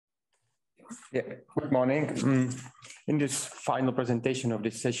Yeah, good morning. In this final presentation of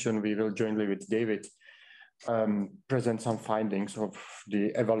this session, we will jointly with David present some findings of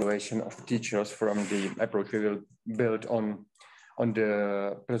the evaluation of teachers from the approach we will build on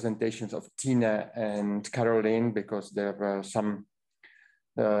the presentations of Tina and Caroline, because there were some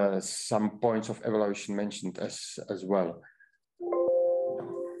points of evaluation mentioned as well.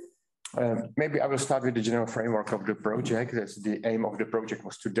 Maybe I will start with the general framework of the project. As the aim of the project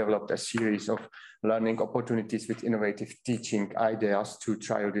was to develop a series of learning opportunities with innovative teaching ideas to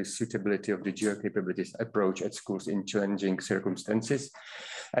trial the suitability of the GeoCapabilities approach at schools in challenging circumstances.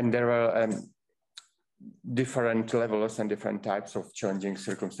 And there are different levels and different types of challenging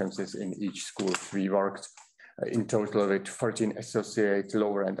circumstances in each school. We worked in total with 13 associate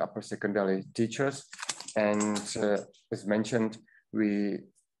lower and upper secondary teachers. And as mentioned, we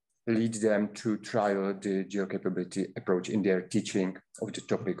lead them to trial the GeoCapability approach in their teaching of the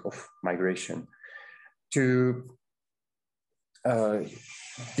topic of migration. To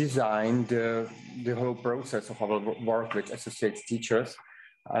design the whole process of our work with associate teachers,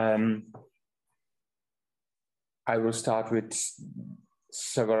 I will start with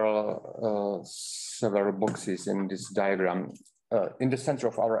several boxes in this diagram. In the center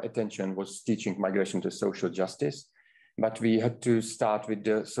of our attention was teaching migration to social justice. But we had to start with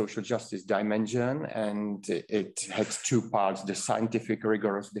the social justice dimension, and it had two parts: the scientific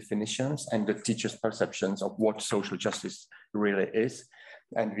rigorous definitions and the teachers' perceptions of what social justice really is.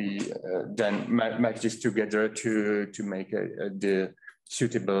 And we then matched this together to make the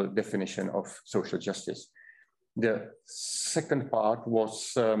suitable definition of social justice. The second part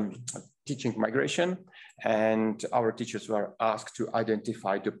was teaching migration, and our teachers were asked to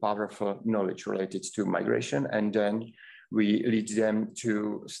identify the powerful knowledge related to migration, and then we lead them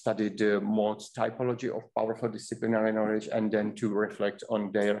to study the modes typology of powerful disciplinary knowledge, and then to reflect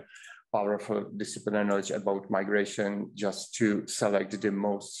on their powerful disciplinary knowledge about migration, just to select the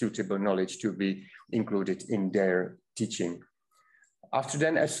most suitable knowledge to be included in their teaching. After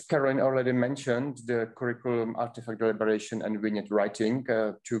then, as Caroline already mentioned, the curriculum artifact deliberation and vignette writing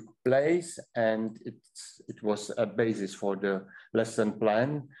took place, and it was a basis for the lesson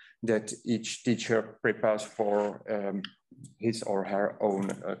plan that each teacher prepares for his or her own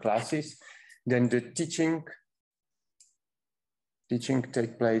classes. Then the teaching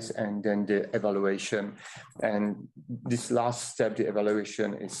take place, and then the evaluation. And this last step, the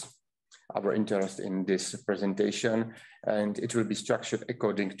evaluation, is our interest in this presentation, and it will be structured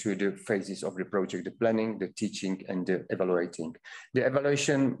according to the phases of the project: the planning, the teaching, and the evaluating. The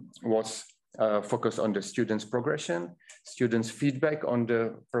evaluation was focused on the students' progression, students' feedback on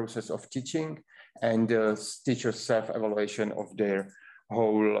the process of teaching, and the teachers' self-evaluation of their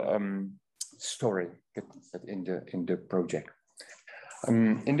whole story in the project.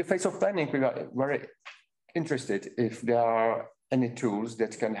 In the phase of planning, we are very interested if there are any tools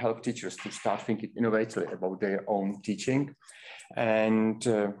that can help teachers to start thinking innovatively about their own teaching. And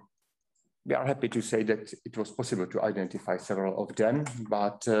we are happy to say that it was possible to identify several of them,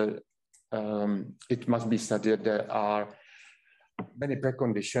 but it must be said that there are many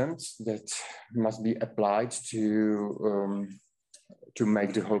preconditions that must be applied to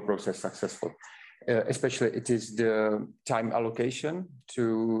make the whole process successful. Especially it is the time allocation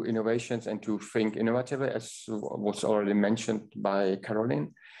to innovations and to think innovatively, as was already mentioned by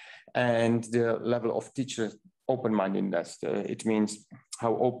Caroline, and the level of teachers' open-mindedness. It means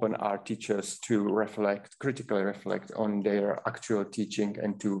how open are teachers to critically reflect on their actual teaching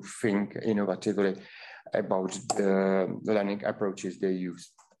and to think innovatively about the learning approaches they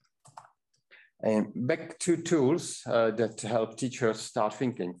use. And back to tools that help teachers start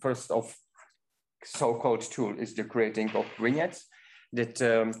thinking. First of so-called tool is the creating of vignettes that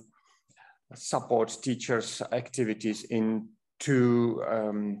support teachers' activities in two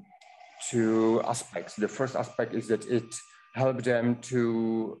aspects. The first aspect is that it helps them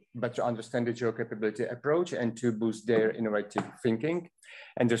to better understand the GeoCapability approach and to boost their innovative thinking.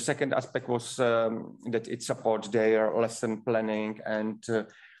 And the second aspect was that it supports their lesson planning and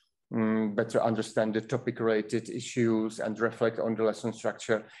better understand the topic-related issues and reflect on the lesson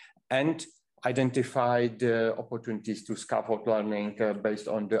structure, and identify the opportunities to scaffold learning based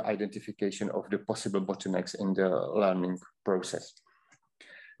on the identification of the possible bottlenecks in the learning process.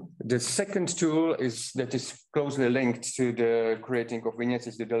 The second tool that is closely linked to the creating of vignettes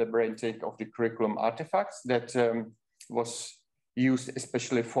is the deliberating of the curriculum artifacts that was used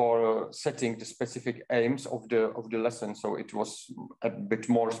especially for setting the specific aims of the lesson. So it was a bit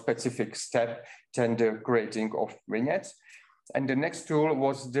more specific step than the creating of vignettes. And the next tool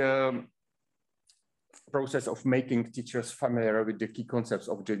was the process of making teachers familiar with the key concepts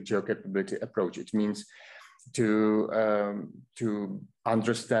of the GeoCapability approach. It means to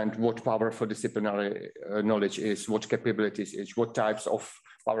understand what powerful disciplinary knowledge is, what capabilities is, what types of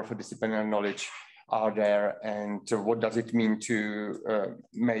powerful disciplinary knowledge are there, and what does it mean to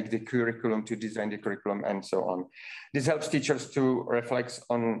make the curriculum, to design the curriculum, and so on. This helps teachers to reflect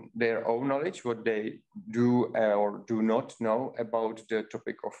on their own knowledge, what they do or do not know about the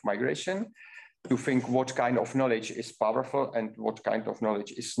topic of migration, to think what kind of knowledge is powerful and what kind of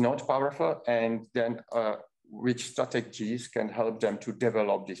knowledge is not powerful, and then which strategies can help them to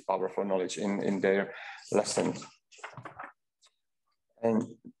develop this powerful knowledge in their lessons. And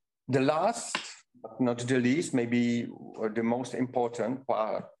the last, but not the least, maybe the most important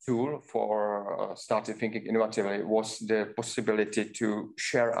tool for starting thinking innovatively was the possibility to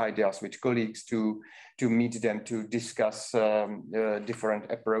share ideas with colleagues, to meet them, to discuss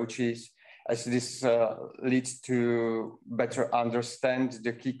different approaches, as this leads to better understand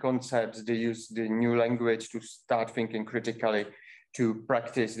the key concepts, they use the new language to start thinking critically, to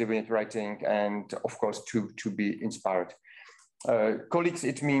practice the unit writing, and of course, to be inspired. Colleagues,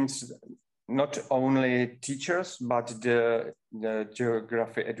 it means not only teachers, but the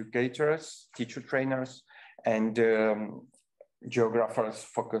geography educators, teacher trainers, and geographers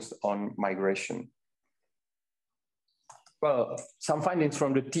focused on migration. Well, some findings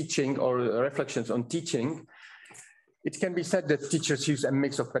from the teaching or reflections on teaching. It can be said that teachers use a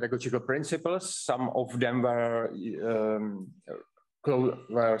mix of pedagogical principles. Some of them were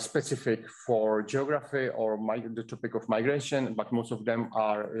specific for geography or the topic of migration, but most of them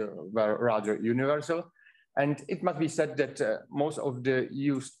were rather universal. And it must be said that most of the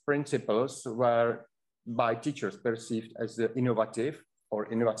used principles were by teachers perceived as innovative or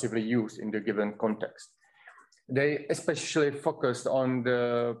innovatively used in the given context. They especially focused on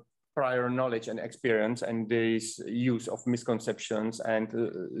the prior knowledge and experience and this use of misconceptions and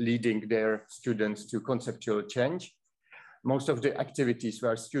leading their students to conceptual change. Most of the activities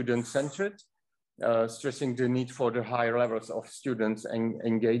were student-centered, stressing the need for the higher levels of students'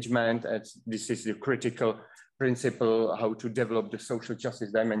 engagement, as this is the critical principle, how to develop the social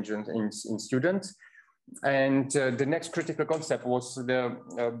justice dimensions in students. And the next critical concept was the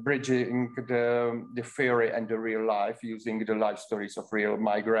bridging the theory and the real life, using the life stories of real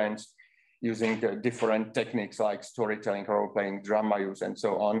migrants, using different techniques like storytelling, role-playing, drama use, and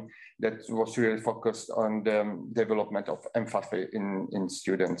so on. That was really focused on the development of empathy in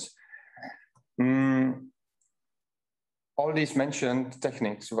students. All these mentioned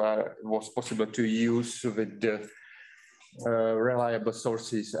techniques was possible to use with the reliable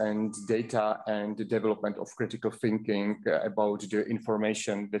sources and data and the development of critical thinking about the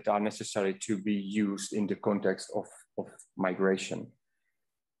information that are necessary to be used in the context of migration.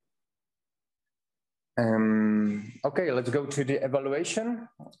 Okay, let's go to the evaluation.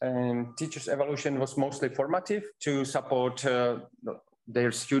 Teachers' evaluation was mostly formative to support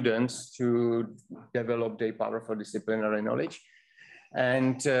their students to develop their powerful disciplinary knowledge.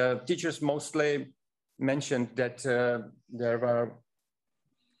 And teachers mostly mentioned that there were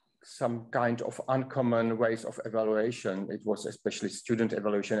some kind of uncommon ways of evaluation. It was especially student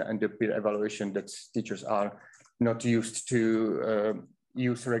evaluation and the peer evaluation that teachers are not used to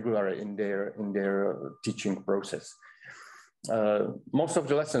use regularly in their teaching process. Most of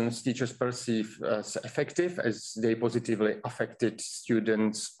the lessons teachers perceive as effective as they positively affected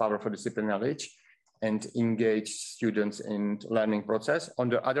students' powerful disciplinary knowledge and engaged students in learning process. On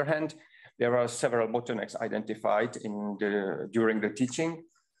the other hand, there are several bottlenecks identified during the teaching,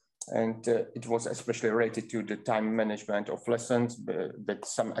 and it was especially related to the time management of lessons, that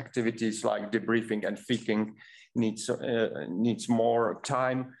some activities like debriefing and thinking needs more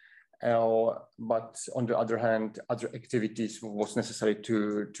time, but on the other hand, other activities was necessary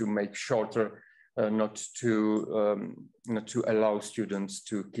to make shorter, not to allow students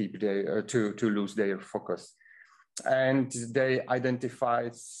to lose their focus. And they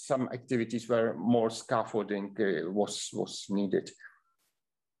identified some activities where more scaffolding was needed.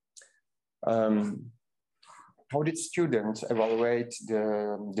 How did students evaluate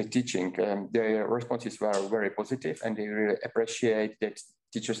the teaching? Their responses were very positive, and they really appreciate that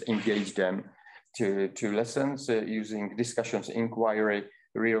teachers engage them to lessons using discussions, inquiry,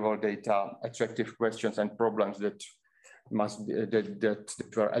 real-world data, attractive questions, and problems that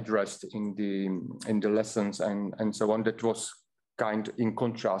were addressed in the lessons and so on. That was kind in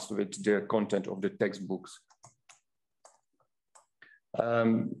contrast with the content of the textbooks.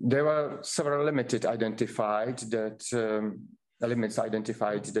 There were several limits identified that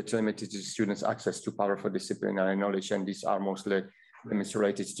limited the students' access to powerful disciplinary knowledge, and these are mostly limits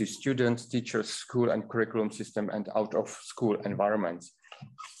related to students, teachers, school and curriculum system, and out of school environments.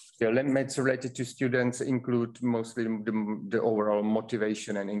 The limits related to students include mostly the overall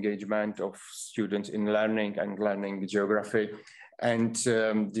motivation and engagement of students in learning and learning geography, and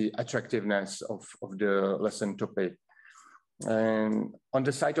the attractiveness of the lesson topic. And on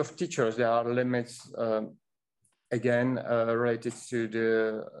the side of teachers, there are limits, again, related to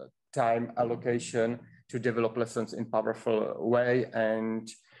the time allocation to develop lessons in powerful way, and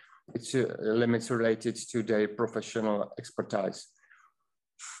it's limits related to their professional expertise.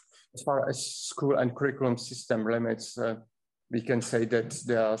 As far as school and curriculum system limits, we can say that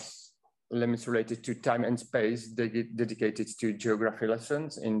there are limits related to time and space dedicated to geography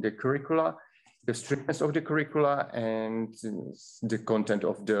lessons in the curricula, the strictness of the curricula, and the content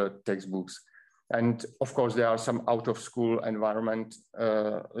of the textbooks. And of course, there are some out of school environment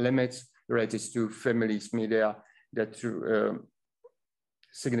limits related to families, media that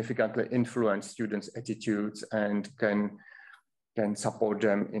significantly influence students' attitudes and can support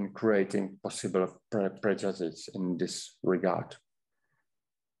them in creating possible prejudices in this regard.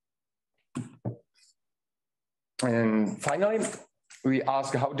 And finally, we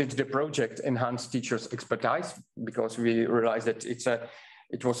asked how did the project enhance teachers' expertise, because we realized that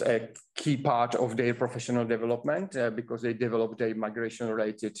it was a key part of their professional development because they developed a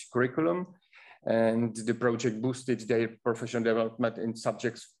migration-related curriculum, and the project boosted their professional development in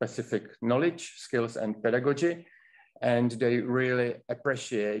subject-specific knowledge, skills, and pedagogy. And they really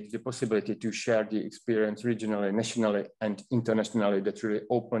appreciate the possibility to share the experience regionally, nationally, and internationally that really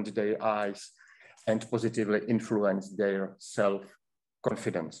opened their eyes and positively influenced their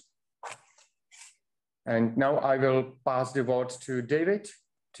self-confidence. And now I will pass the word to David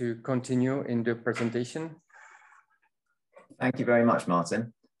to continue in the presentation. Thank you very much,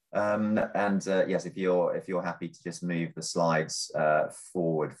 Martin. Yes, if you're happy to just move the slides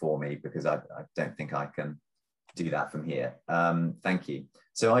forward for me, because I don't think I can do that from here. Thank you.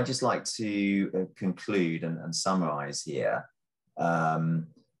 So I'd just like to conclude and summarize here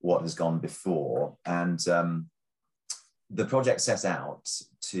what has gone before. And the project set out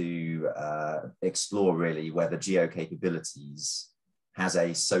to explore really whether GeoCapabilities has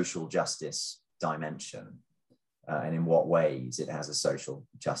a social justice dimension and in what ways it has a social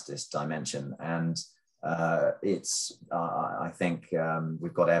justice dimension. And I think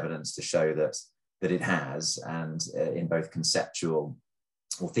we've got evidence to show that it has, and in both conceptual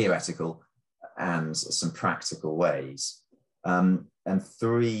or theoretical and some practical ways. And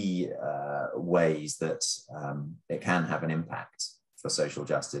three ways that it can have an impact for social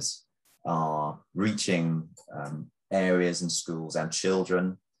justice are reaching areas and schools and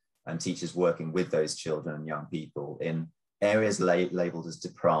children and teachers working with those children and young people in areas labeled as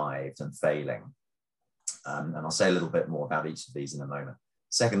deprived and failing. And I'll say a little bit more about each of these in a moment.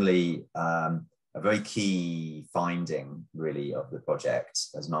 Secondly, a very key finding really of the project,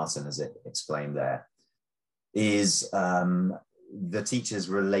 as Martin has explained there, is the teacher's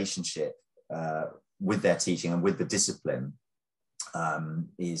relationship with their teaching and with the discipline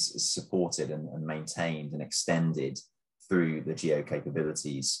is supported and maintained and extended through the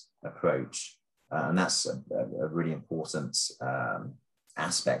GeoCapabilities approach. And that's a really important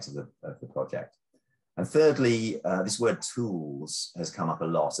aspect of the project. And thirdly, this word tools has come up a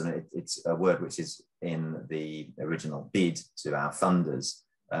lot, and it's a word which is in the original bid to our funders.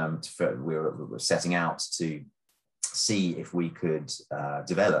 We were setting out to see if we could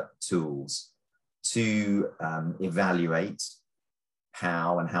develop tools to evaluate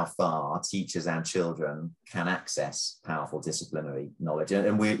how and how far teachers and children can access powerful disciplinary knowledge.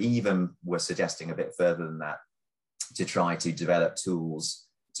 And we even were suggesting a bit further than that, to try to develop tools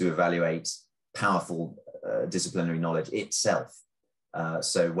to evaluate powerful disciplinary knowledge itself.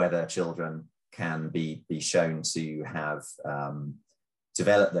 So whether children can be shown to have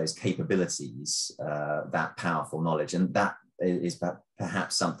developed those capabilities, that powerful knowledge. And that is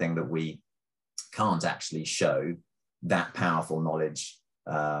perhaps something that we can't actually show. That powerful knowledge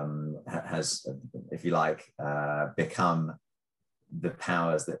has, if you like, become the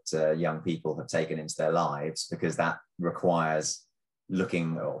powers that young people have taken into their lives, because that requires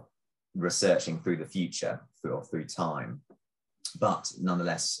looking or researching through the future or through time. But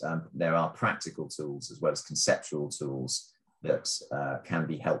nonetheless, there are practical tools as well as conceptual tools that can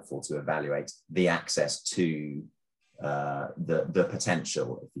be helpful to evaluate the access to the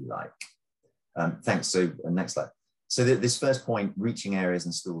potential, if you like. Thanks. So next slide. So this first point, reaching areas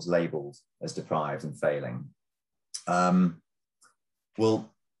and schools labelled as deprived and failing.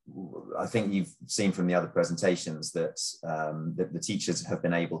 Well, I think you've seen from the other presentations that, that the teachers have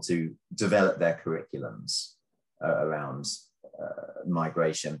been able to develop their curriculums around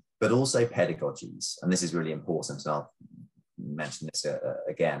migration, but also pedagogies. And this is really important. And I'll mention this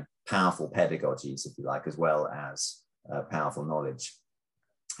again, powerful pedagogies, if you like, as well as powerful knowledge.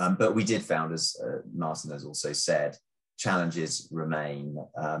 But we did found, as Martin has also said, challenges remain.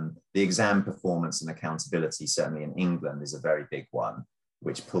 The exam performance and accountability, certainly in England, is a very big one,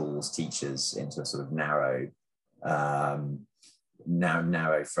 which pulls teachers into a sort of narrow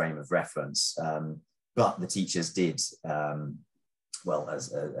frame of reference. But the teachers did, well,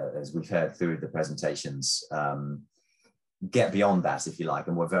 as we've heard through the presentations, get beyond that, if you like,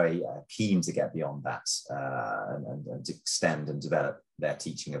 and we're very keen to get beyond that and to extend and develop their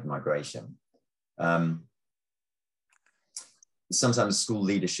teaching of migration. Sometimes school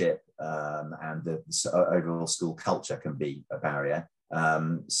leadership and the overall school culture can be a barrier.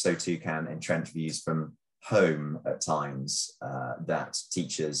 So too can entrenched views from home at times that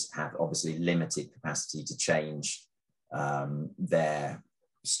teachers have obviously limited capacity to change their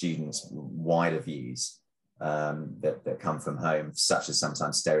students' wider views that come from home, such as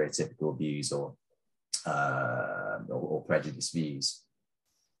sometimes stereotypical views or prejudiced views.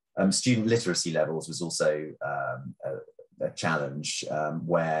 Student literacy levels was also a challenge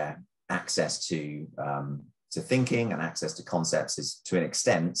where access to thinking and access to concepts is to an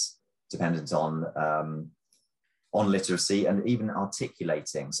extent dependent on literacy and even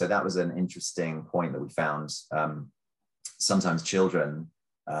articulating. So that was an interesting point that we found. Sometimes children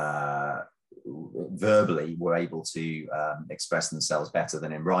verbally were able to express themselves better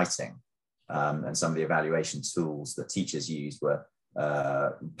than in writing. And some of the evaluation tools that teachers used were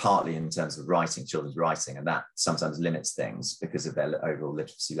partly in terms of writing, children's writing, and that sometimes limits things because of their overall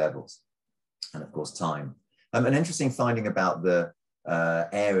literacy levels and of course time. An interesting finding about the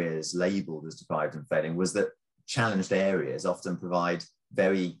areas labelled as deprived and failing was that challenged areas often provide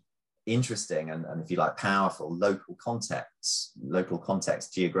very interesting and if you like, powerful local context,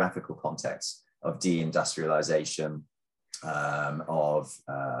 geographical context of deindustrialization, of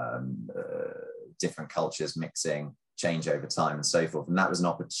different cultures mixing, change over time and so forth. And that was an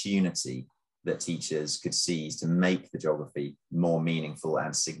opportunity that teachers could seize to make the geography more meaningful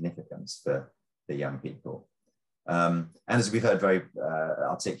and significant for the young people. And as we've heard very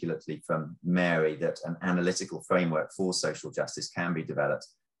articulately from Mary, that an analytical framework for social justice can be developed.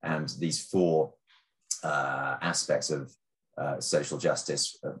 And these four aspects of social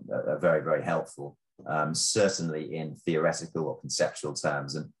justice are very, very helpful, certainly in theoretical or conceptual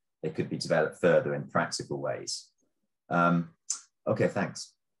terms, and they could be developed further in practical ways. Okay,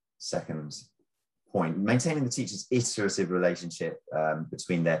 thanks. Second point, maintaining the teacher's iterative relationship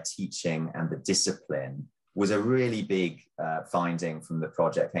between their teaching and the discipline was a really big finding from the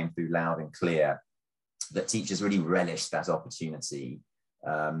project, came through loud and clear, that teachers really relished that opportunity.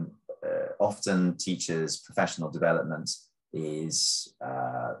 Often teachers' professional development is,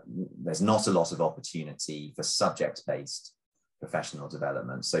 there's not a lot of opportunity for subject-based professional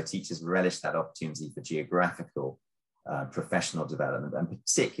development. So teachers relish that opportunity for geographical professional development, and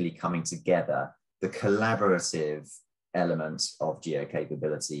particularly coming together. The collaborative element of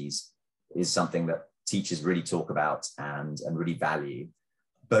GeoCapabilities is something that teachers really talk about and really value,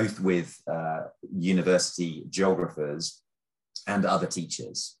 both with university geographers and other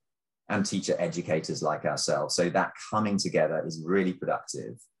teachers and teacher educators like ourselves. So that coming together is really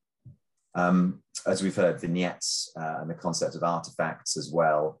productive. As we've heard, vignettes and the concept of artifacts as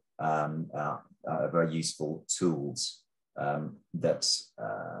well are very useful tools that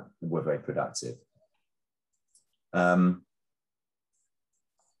were very productive.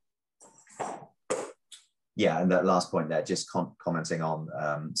 Yeah, and that last point there, just commenting on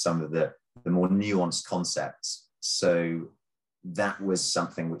some of the more nuanced concepts. So that was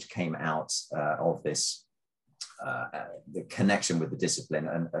something which came out of this, the connection with the discipline,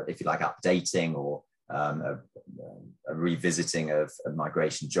 and if you like, updating or a revisiting of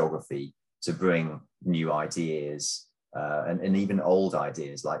migration geography to bring new ideas and even old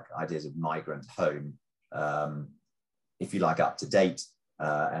ideas, like ideas of migrant home, if you like, up to date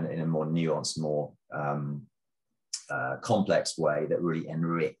and in a more nuanced, more complex way that really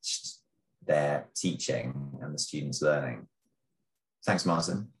enriched their teaching and the students' learning. Thanks,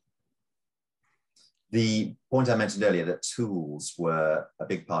 Martin. The point I mentioned earlier, that tools were a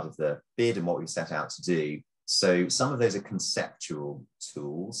big part of the bid and what we set out to do. So some of those are conceptual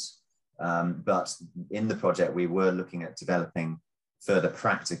tools, but in the project, we were looking at developing further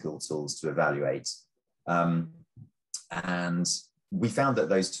practical tools to evaluate. And we found that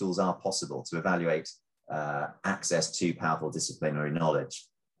those tools are possible to evaluate access to powerful disciplinary knowledge.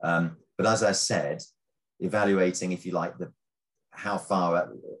 But as I said, evaluating, if you like, how far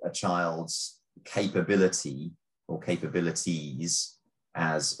a child's capability or capabilities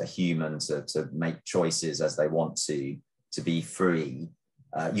as a human to make choices as they want to be free,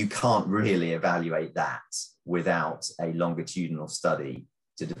 you can't really evaluate that without a longitudinal study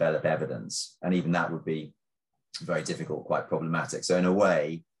to develop evidence. And even that would be very difficult, quite problematic. So in a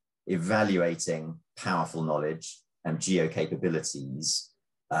way, evaluating powerful knowledge and GeoCapabilities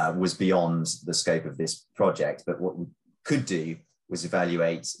was beyond the scope of this project. But what we could do was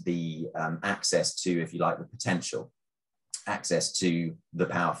evaluate the access to, if you like, the potential, access to the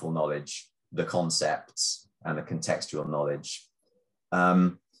powerful knowledge, the concepts, and the contextual knowledge.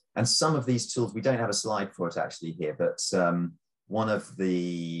 And some of these tools, we don't have a slide for it actually here, but one of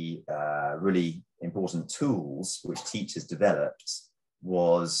the really important tools which teachers developed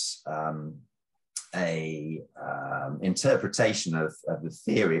was a interpretation of the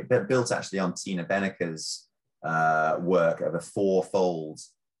theory, built actually on Tina Benneker's work of a fourfold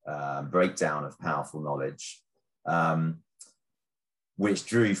breakdown of powerful knowledge, which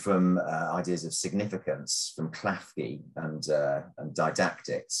drew from ideas of significance from Klafki and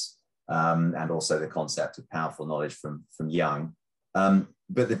didactics, and also the concept of powerful knowledge from Young.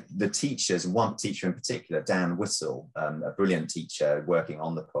 But the teachers, one teacher in particular, Dan Whittle, a brilliant teacher working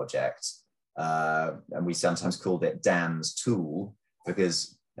on the project, and we sometimes called it Dan's tool,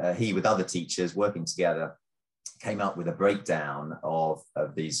 because he, with other teachers working together, came up with a breakdown of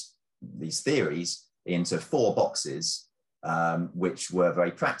these theories into 4 boxes, which were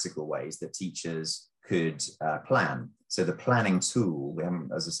very practical ways that teachers could plan. So the planning tool, we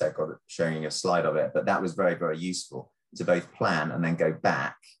haven't, as I said, got it showing a slide of it, but that was very, very useful to both plan and then go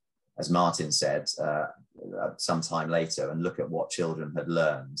back, as Martin said, sometime later and look at what children had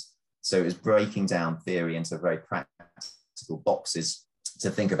learned. So it was breaking down theory into very practical boxes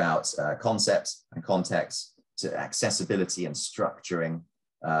to think about concepts and context, to accessibility and structuring,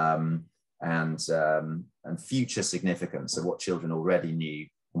 and future significance of what children already knew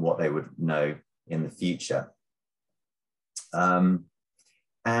and what they would know in the future. And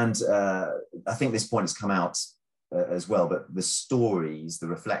I think this point has come out as well, but the stories, the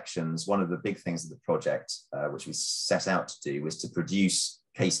reflections, one of the big things of the project, which we set out to do, was to produce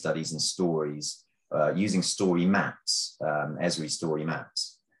case studies and stories using story maps, Esri story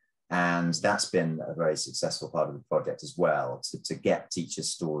maps. And that's been a very successful part of the project as well, to get teacher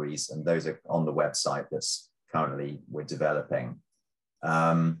stories, and those are on the website that's currently we're developing.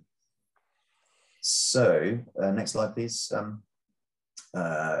 So next slide, please.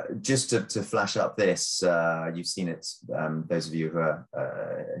 Just to flash up this, you've seen it, those of you who are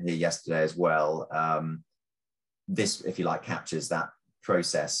here yesterday as well. This, if you like, captures that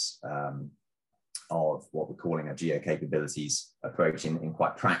process of what we're calling a GeoCapabilities approach in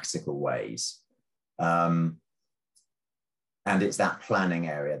quite practical ways. And it's that planning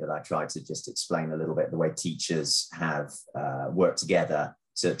area that I tried to just explain a little bit, the way teachers have worked together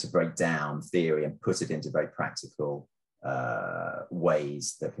to break down theory and put it into very practical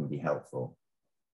ways that can be helpful.